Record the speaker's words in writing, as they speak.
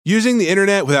Using the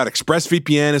internet without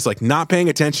ExpressVPN is like not paying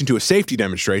attention to a safety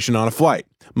demonstration on a flight.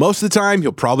 Most of the time,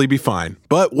 you'll probably be fine.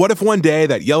 But what if one day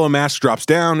that yellow mask drops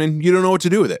down and you don't know what to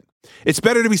do with it? It's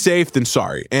better to be safe than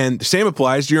sorry, and the same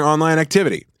applies to your online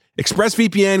activity.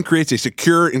 ExpressVPN creates a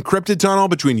secure, encrypted tunnel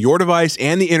between your device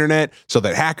and the internet so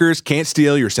that hackers can't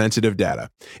steal your sensitive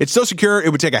data. It's so secure,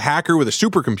 it would take a hacker with a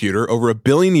supercomputer over 1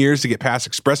 billion years to get past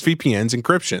ExpressVPN's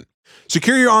encryption.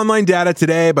 Secure your online data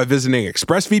today by visiting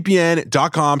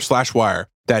expressvpn.com/wire.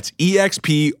 That's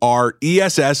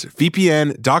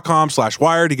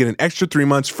expressvpn.com/wire to get an extra 3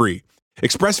 months free.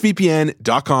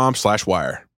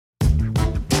 expressvpn.com/wire.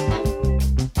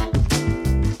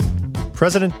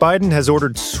 President Biden has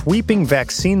ordered sweeping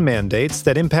vaccine mandates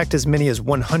that impact as many as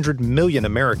 100 million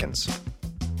Americans.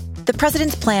 The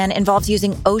president's plan involves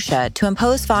using OSHA to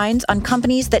impose fines on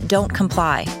companies that don't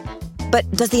comply. But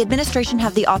does the administration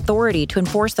have the authority to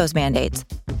enforce those mandates?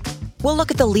 We'll look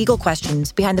at the legal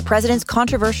questions behind the president's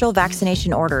controversial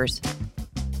vaccination orders.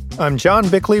 I'm John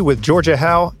Bickley with Georgia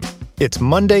How. It's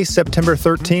Monday, September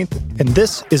 13th, and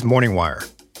this is Morning Wire.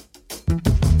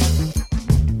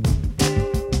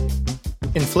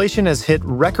 Inflation has hit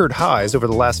record highs over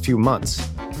the last few months.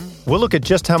 We'll look at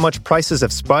just how much prices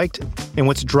have spiked and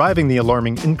what's driving the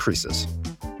alarming increases.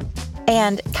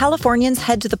 And Californians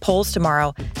head to the polls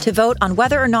tomorrow to vote on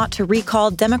whether or not to recall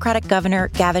Democratic Governor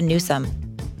Gavin Newsom.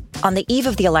 On the eve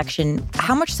of the election,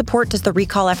 how much support does the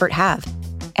recall effort have?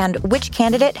 And which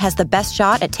candidate has the best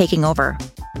shot at taking over?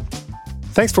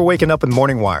 Thanks for waking up with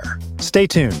Morning Wire. Stay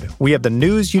tuned. We have the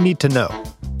news you need to know.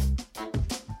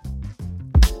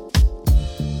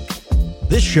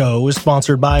 This show is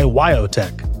sponsored by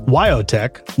Wyotech.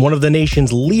 Wyotech, one of the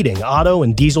nation's leading auto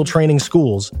and diesel training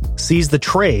schools, sees the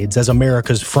trades as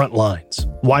America's front lines.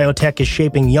 Wyotech is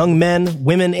shaping young men,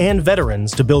 women, and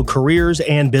veterans to build careers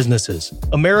and businesses.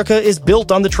 America is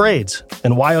built on the trades,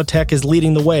 and Wyotech is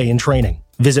leading the way in training.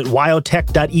 Visit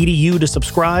wyotech.edu to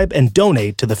subscribe and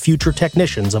donate to the future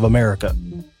technicians of America.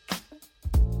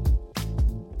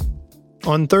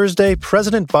 On Thursday,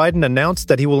 President Biden announced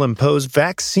that he will impose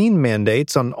vaccine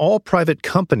mandates on all private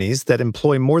companies that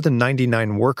employ more than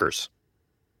 99 workers.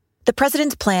 The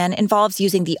president's plan involves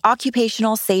using the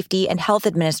Occupational Safety and Health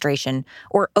Administration,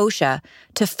 or OSHA,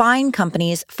 to fine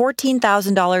companies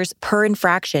 $14,000 per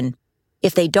infraction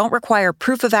if they don't require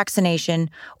proof of vaccination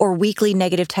or weekly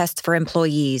negative tests for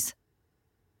employees.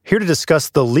 Here to discuss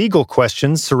the legal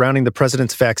questions surrounding the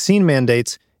president's vaccine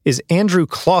mandates is Andrew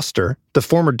Closter, the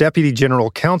former Deputy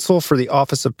General Counsel for the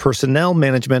Office of Personnel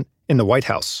Management in the White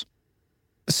House.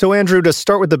 So, Andrew, to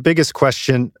start with the biggest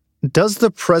question, does the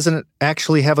president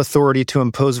actually have authority to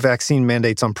impose vaccine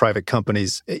mandates on private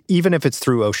companies, even if it's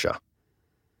through OSHA?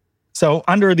 So,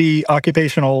 under the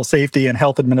Occupational Safety and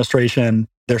Health Administration,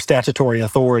 their statutory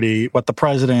authority, what the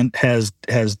president has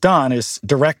done is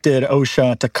directed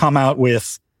OSHA to come out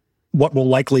with what will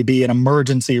likely be an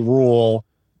emergency rule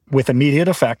with immediate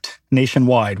effect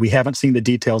nationwide. We haven't seen the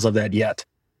details of that yet.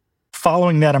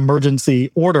 Following that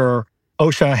emergency order,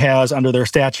 OSHA has, under their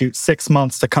statute, 6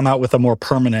 months to come out with a more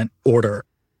permanent order.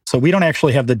 So we don't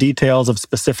actually have the details of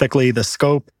specifically the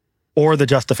scope or the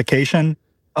justification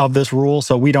of this rule,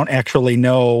 so we don't actually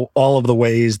know all of the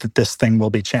ways that this thing will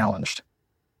be challenged.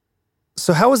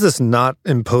 So how is this not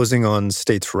imposing on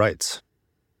states' rights?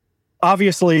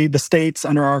 Obviously, the states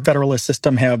under our federalist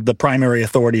system have the primary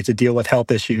authority to deal with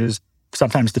health issues.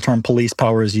 Sometimes the term police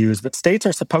power is used, but states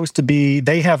are supposed to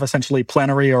they have essentially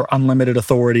plenary or unlimited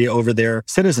authority over their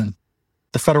citizens.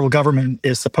 The federal government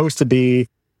is supposed to be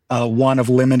one of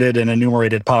limited and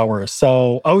enumerated powers.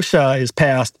 So OSHA is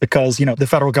passed because, the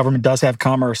federal government does have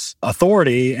commerce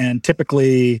authority, and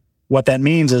typically what that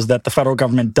means is that the federal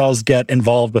government does get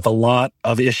involved with a lot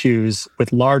of issues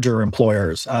with larger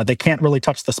employers. They can't really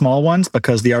touch the small ones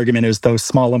because the argument is those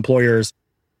small employers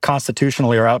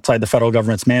constitutionally are outside the federal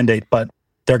government's mandate, but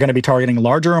they're going to be targeting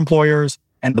larger employers,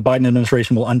 and the Biden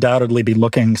administration will undoubtedly be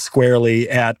looking squarely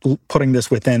at putting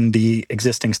this within the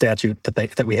existing statute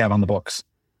that we have on the books.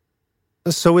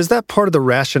 So is that part of the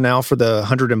rationale for the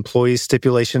 100 employees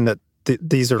stipulation that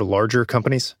these are larger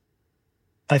companies?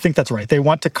 I think that's right. They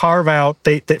want to carve out,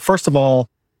 first of all,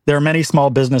 there are many small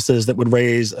businesses that would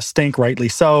raise a stink, rightly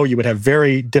so. You would have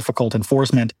very difficult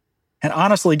enforcement. And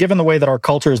honestly, given the way that our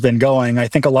culture has been going, I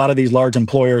think a lot of these large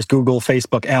employers, Google,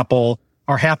 Facebook, Apple,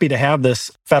 are happy to have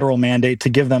this federal mandate to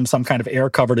give them some kind of air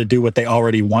cover to do what they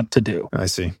already want to do. I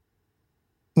see.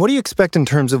 What do you expect in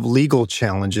terms of legal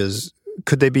challenges?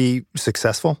 Could they be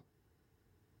successful?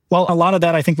 Well, a lot of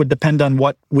that, I think, would depend on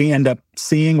what we end up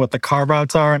seeing, what the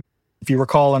carve-outs are. If you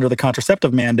recall, under the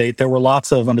contraceptive mandate, there were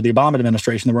under the Obama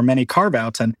administration, there were many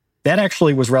carve-outs. And that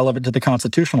actually was relevant to the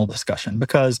constitutional discussion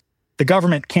because the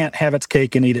government can't have its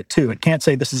cake and eat it too. It can't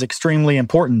say this is extremely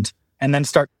important and then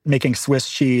start making Swiss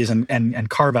cheese and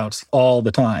carve-outs all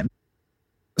the time.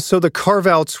 So the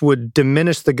carve-outs would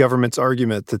diminish the government's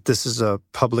argument that this is a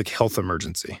public health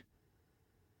emergency.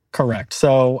 Correct.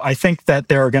 So I think that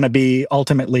there are going to be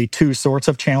ultimately two sorts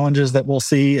of challenges that we'll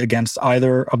see against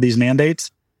either of these mandates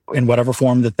in whatever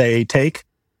form that they take.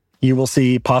 You will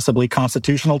see possibly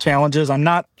constitutional challenges. I'm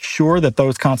not sure that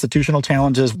those constitutional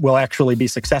challenges will actually be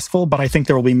successful, but I think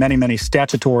there will be many, many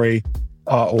statutory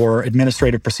or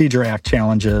Administrative Procedure Act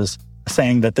challenges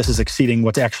saying that this is exceeding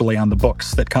what's actually on the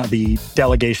books, that the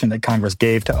delegation that Congress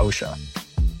gave to OSHA.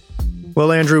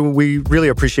 Well, Andrew, we really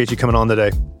appreciate you coming on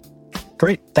today.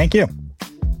 Great. Thank you.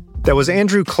 That was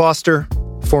Andrew Closter,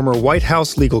 former White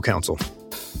House legal counsel.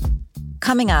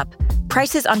 Coming up,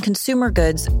 prices on consumer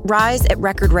goods rise at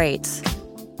record rates.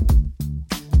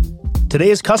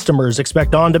 Today's customers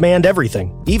expect on-demand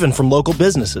everything, even from local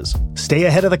businesses. Stay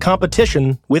ahead of the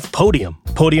competition with Podium.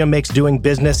 Podium makes doing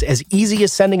business as easy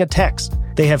as sending a text.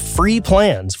 They have free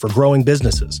plans for growing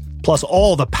businesses, plus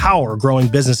all the power growing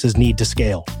businesses need to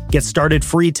scale. Get started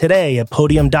free today at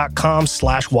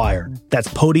podium.com/wire. That's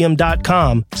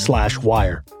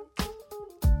podium.com/wire.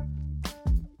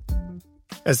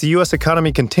 As the U.S.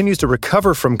 economy continues to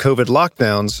recover from COVID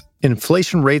lockdowns,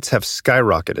 inflation rates have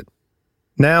skyrocketed.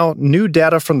 Now, new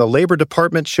data from the Labor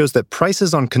Department shows that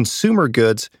prices on consumer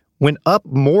goods went up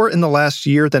more in the last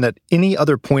year than at any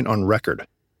other point on record.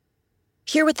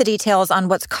 Here with the details on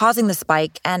what's causing the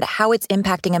spike and how it's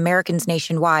impacting Americans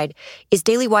nationwide is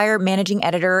Daily Wire managing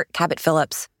editor Cabot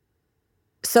Phillips.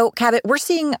 So, Cabot, we're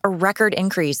seeing a record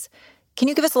increase. Can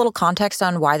you give us a little context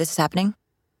on why this is happening?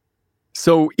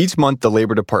 So each month, the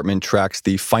Labor Department tracks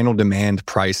the final demand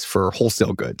price for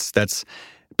wholesale goods. That's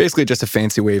basically just a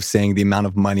fancy way of saying the amount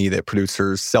of money that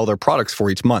producers sell their products for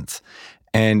each month.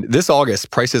 And this August,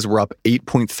 prices were up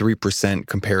 8.3%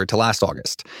 compared to last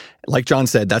August. Like John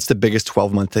said, that's the biggest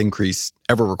 12-month increase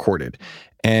ever recorded.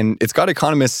 And it's got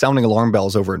economists sounding alarm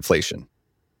bells over inflation.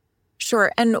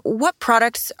 Sure. And what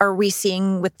products are we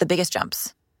seeing with the biggest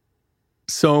jumps?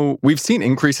 So we've seen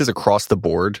increases across the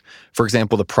board. For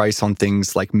example, the price on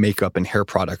things like makeup and hair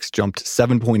products jumped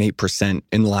 7.8%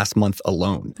 in the last month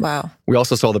alone. Wow. We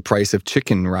also saw the price of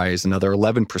chicken rise another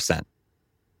 11%.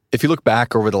 If you look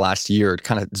back over the last year, to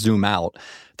kind of zoom out,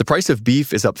 the price of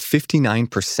beef is up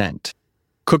 59%.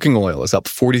 Cooking oil is up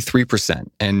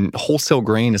 43%, and wholesale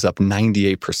grain is up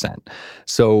 98%.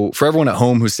 So for everyone at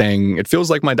home who's saying, it feels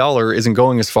like my dollar isn't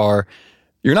going as far,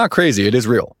 you're not crazy, it is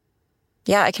real.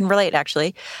 Yeah, I can relate,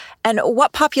 actually. And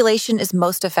what population is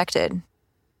most affected?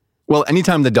 Well,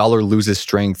 anytime the dollar loses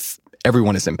strength,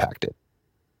 everyone is impacted.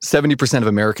 70% of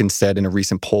Americans said in a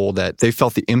recent poll that they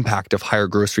felt the impact of higher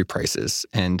grocery prices,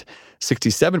 and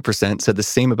 67% said the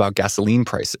same about gasoline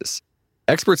prices.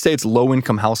 Experts say it's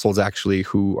low-income households, actually,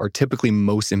 who are typically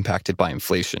most impacted by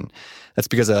inflation. That's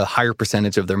because a higher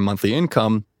percentage of their monthly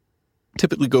income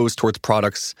typically goes towards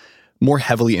products more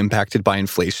heavily impacted by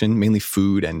inflation, mainly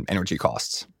food and energy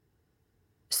costs.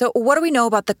 So what do we know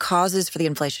about the causes for the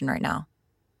inflation right now?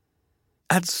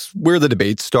 That's where the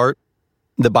debates start.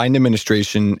 The Biden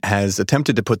administration has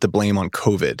attempted to put the blame on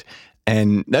COVID,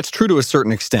 and that's true to a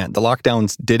certain extent. The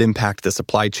lockdowns did impact the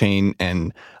supply chain,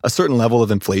 and a certain level of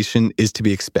inflation is to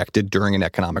be expected during an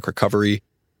economic recovery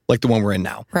like the one we're in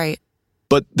now. Right.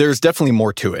 But there's definitely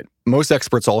more to it. Most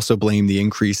experts also blame the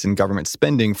increase in government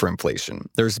spending for inflation.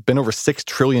 There's been over $6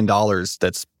 trillion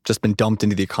that's just been dumped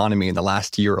into the economy in the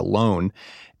last year alone.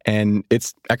 And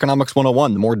it's economics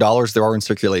 101. The more dollars there are in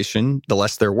circulation, the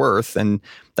less they're worth. And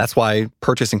that's why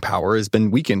purchasing power has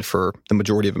been weakened for the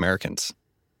majority of Americans.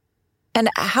 And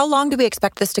how long do we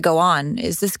expect this to go on?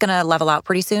 Is this going to level out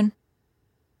pretty soon?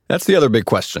 That's the other big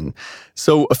question.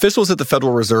 So officials at the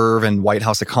Federal Reserve and White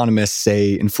House economists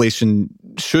say inflation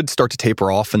should start to taper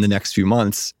off in the next few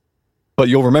months. But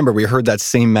you'll remember we heard that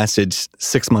same message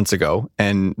 6 months ago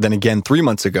and then again 3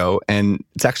 months ago, and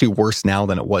it's actually worse now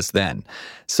than it was then.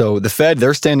 So the Fed,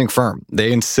 they're standing firm.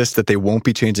 They insist that they won't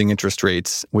be changing interest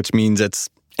rates, which means it's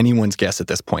anyone's guess at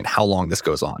this point how long this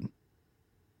goes on.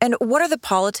 And what are the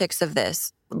politics of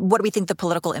this? What do we think the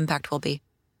political impact will be?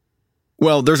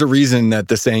 Well, there's a reason that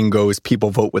the saying goes, people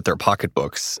vote with their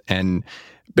pocketbooks. And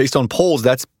based on polls,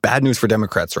 that's bad news for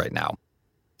Democrats right now.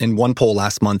 In one poll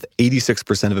last month,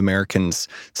 86% of Americans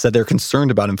said they're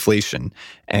concerned about inflation,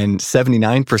 and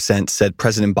 79% said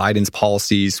President Biden's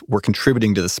policies were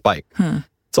contributing to the spike.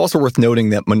 It's also worth noting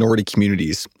that minority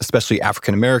communities, especially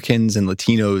African Americans and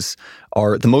Latinos,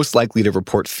 are the most likely to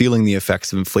report feeling the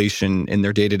effects of inflation in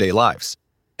their day-to-day lives.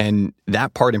 And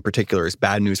that part in particular is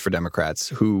bad news for Democrats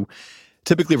who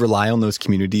typically rely on those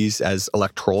communities as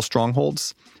electoral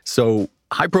strongholds. So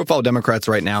high-profile Democrats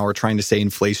right now are trying to say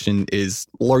inflation is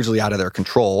largely out of their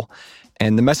control.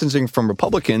 And the messaging from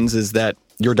Republicans is that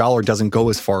your dollar doesn't go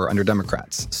as far under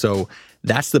Democrats. So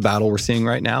that's the battle we're seeing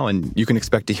right now, and you can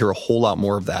expect to hear a whole lot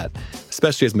more of that,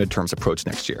 especially as midterms approach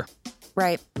next year.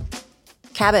 Right.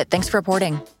 Cabot, thanks for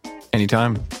reporting.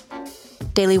 Anytime.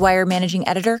 Daily Wire managing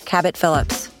editor, Cabot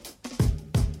Phillips.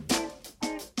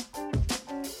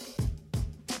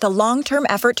 The long-term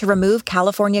effort to remove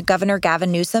California Governor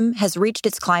Gavin Newsom has reached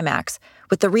its climax,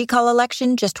 with the recall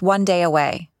election just one day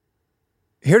away.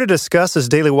 Here to discuss is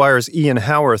Daily Wire's Ian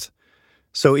Howarth.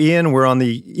 So, Ian, we're on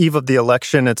the eve of the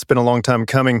election. It's been a long time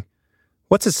coming.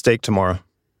 What's at stake tomorrow?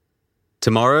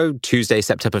 Tomorrow, Tuesday,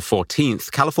 September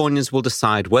 14th, Californians will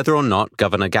decide whether or not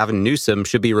Governor Gavin Newsom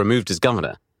should be removed as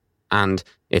governor. And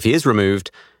if he is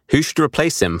removed, who should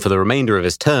replace him for the remainder of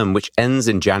his term, which ends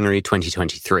in January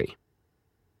 2023.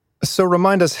 So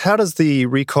remind us, how does the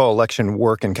recall election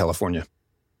work in California?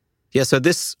 Yeah, so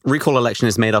this recall election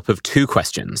is made up of two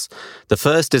questions. The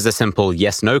first is a simple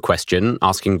yes-no question,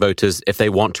 asking voters if they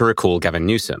want to recall Gavin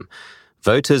Newsom.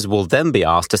 Voters will then be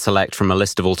asked to select from a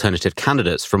list of alternative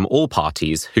candidates from all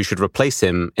parties who should replace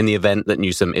him in the event that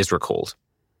Newsom is recalled.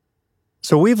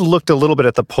 So we've looked a little bit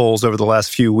at the polls over the last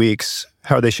few weeks.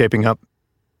 How are they shaping up?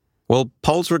 Well,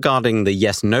 polls regarding the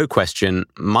yes-no question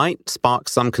might spark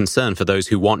some concern for those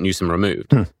who want Newsom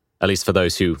removed, at least for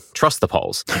those who trust the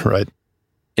polls. Right.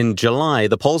 In July,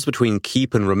 the polls between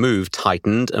keep and remove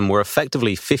tightened and were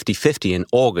effectively 50-50 in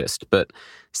August, but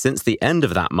since the end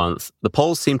of that month, the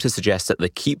polls seem to suggest that the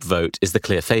keep vote is the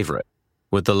clear favorite,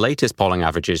 with the latest polling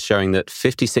averages showing that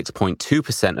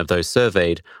 56.2% of those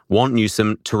surveyed want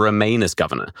Newsom to remain as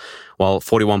governor, while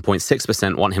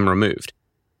 41.6% want him removed.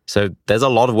 So there's a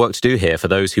lot of work to do here for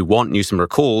those who want Newsom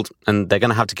recalled, and they're going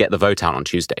to have to get the vote out on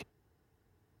Tuesday.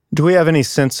 Do we have any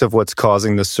sense of what's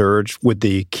causing the surge with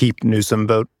the keep Newsom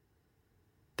vote?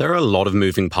 There are a lot of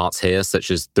moving parts here, such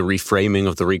as the reframing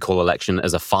of the recall election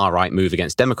as a far-right move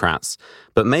against Democrats.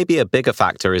 But maybe a bigger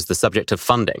factor is the subject of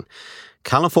funding.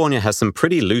 California has some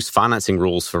pretty loose financing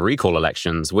rules for recall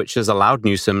elections, which has allowed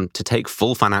Newsom to take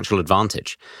full financial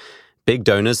advantage. Big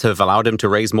donors have allowed him to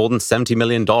raise more than $70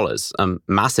 million, a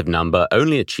massive number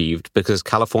only achieved because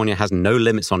California has no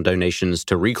limits on donations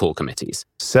to recall committees.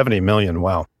 $70 million,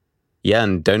 wow. Yeah,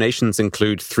 and donations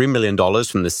include $3 million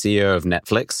from the CEO of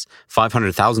Netflix,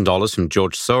 $500,000 from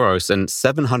George Soros, and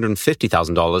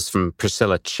 $750,000 from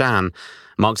Priscilla Chan,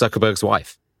 Mark Zuckerberg's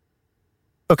wife.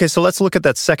 Okay, so let's look at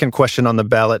that second question on the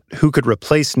ballot. Who could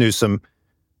replace Newsom?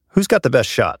 Who's got the best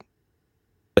shot?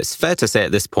 It's fair to say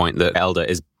at this point that Elder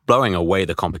is blowing away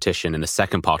the competition in the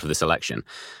second part of this election,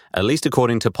 at least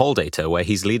according to poll data, where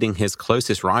he's leading his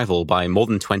closest rival by more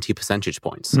than 20 percentage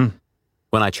points.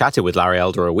 When I chatted with Larry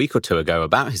Elder a week or two ago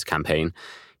about his campaign,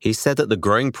 he said that the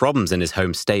growing problems in his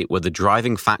home state were the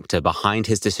driving factor behind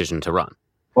his decision to run.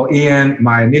 Well, Ian,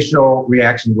 my initial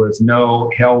reaction was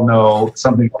no, hell no,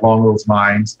 something along those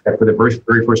lines. That for the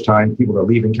very first time, people are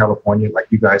leaving California like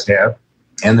you guys have.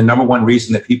 And the number one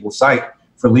reason that people cite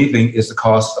for leaving is the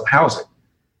cost of housing.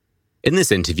 In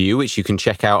this interview, which you can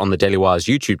check out on the Daily Wire's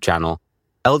YouTube channel,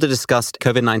 Elder discussed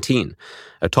COVID-19,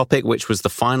 a topic which was the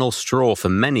final straw for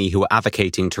many who were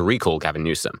advocating to recall Gavin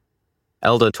Newsom.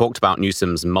 Elder talked about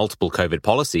Newsom's multiple COVID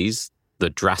policies,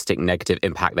 the drastic negative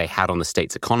impact they had on the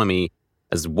state's economy,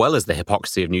 as well as the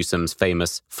hypocrisy of Newsom's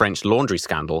famous French laundry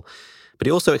scandal, but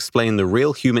he also explained the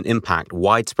real human impact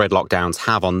widespread lockdowns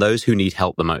have on those who need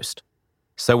help the most.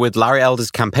 So with Larry Elder's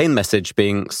campaign message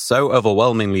being so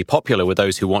overwhelmingly popular with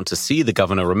those who want to see the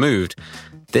governor removed,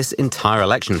 this entire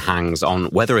election hangs on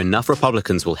whether enough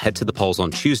Republicans will head to the polls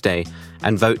on Tuesday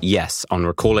and vote yes on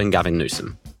recalling Gavin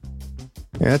Newsom.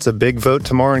 Yeah, it's a big vote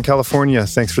tomorrow in California.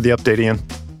 Thanks for the update, Ian.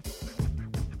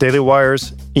 Daily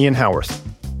Wire's Ian Howarth.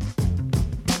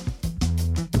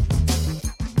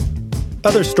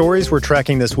 Other stories we're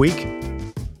tracking this week.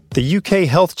 The UK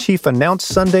health chief announced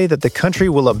Sunday that the country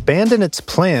will abandon its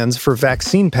plans for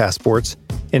vaccine passports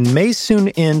and may soon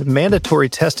end mandatory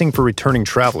testing for returning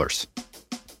travelers.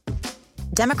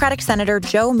 Democratic Senator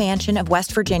Joe Manchin of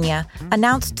West Virginia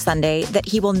announced Sunday that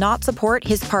he will not support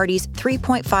his party's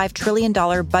 $3.5 trillion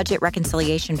budget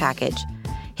reconciliation package.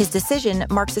 His decision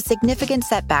marks a significant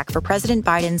setback for President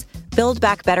Biden's Build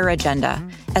Back Better agenda,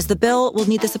 as the bill will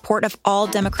need the support of all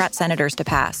Democrat senators to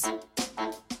pass.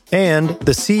 And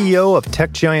the CEO of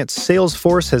tech giant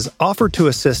Salesforce has offered to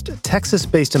assist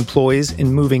Texas-based employees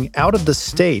in moving out of the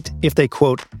state if they,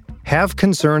 quote, have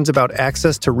concerns about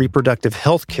access to reproductive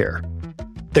health care.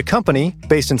 The company,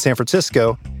 based in San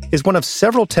Francisco, is one of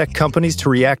several tech companies to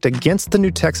react against the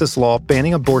new Texas law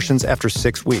banning abortions after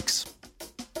 6 weeks.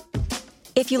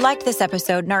 If you liked this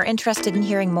episode and are interested in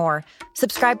hearing more,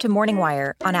 subscribe to Morning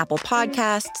Wire on Apple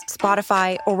Podcasts,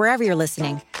 Spotify, or wherever you're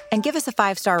listening, and give us a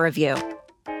 5-star review.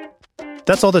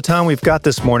 That's all the time we've got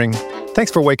this morning.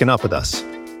 Thanks for waking up with us.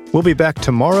 We'll be back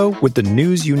tomorrow with the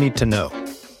news you need to know.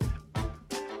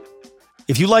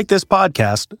 If you like this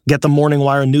podcast, get the Morning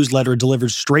Wire newsletter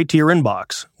delivered straight to your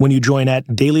inbox when you join at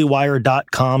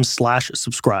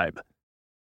dailywire.com/subscribe.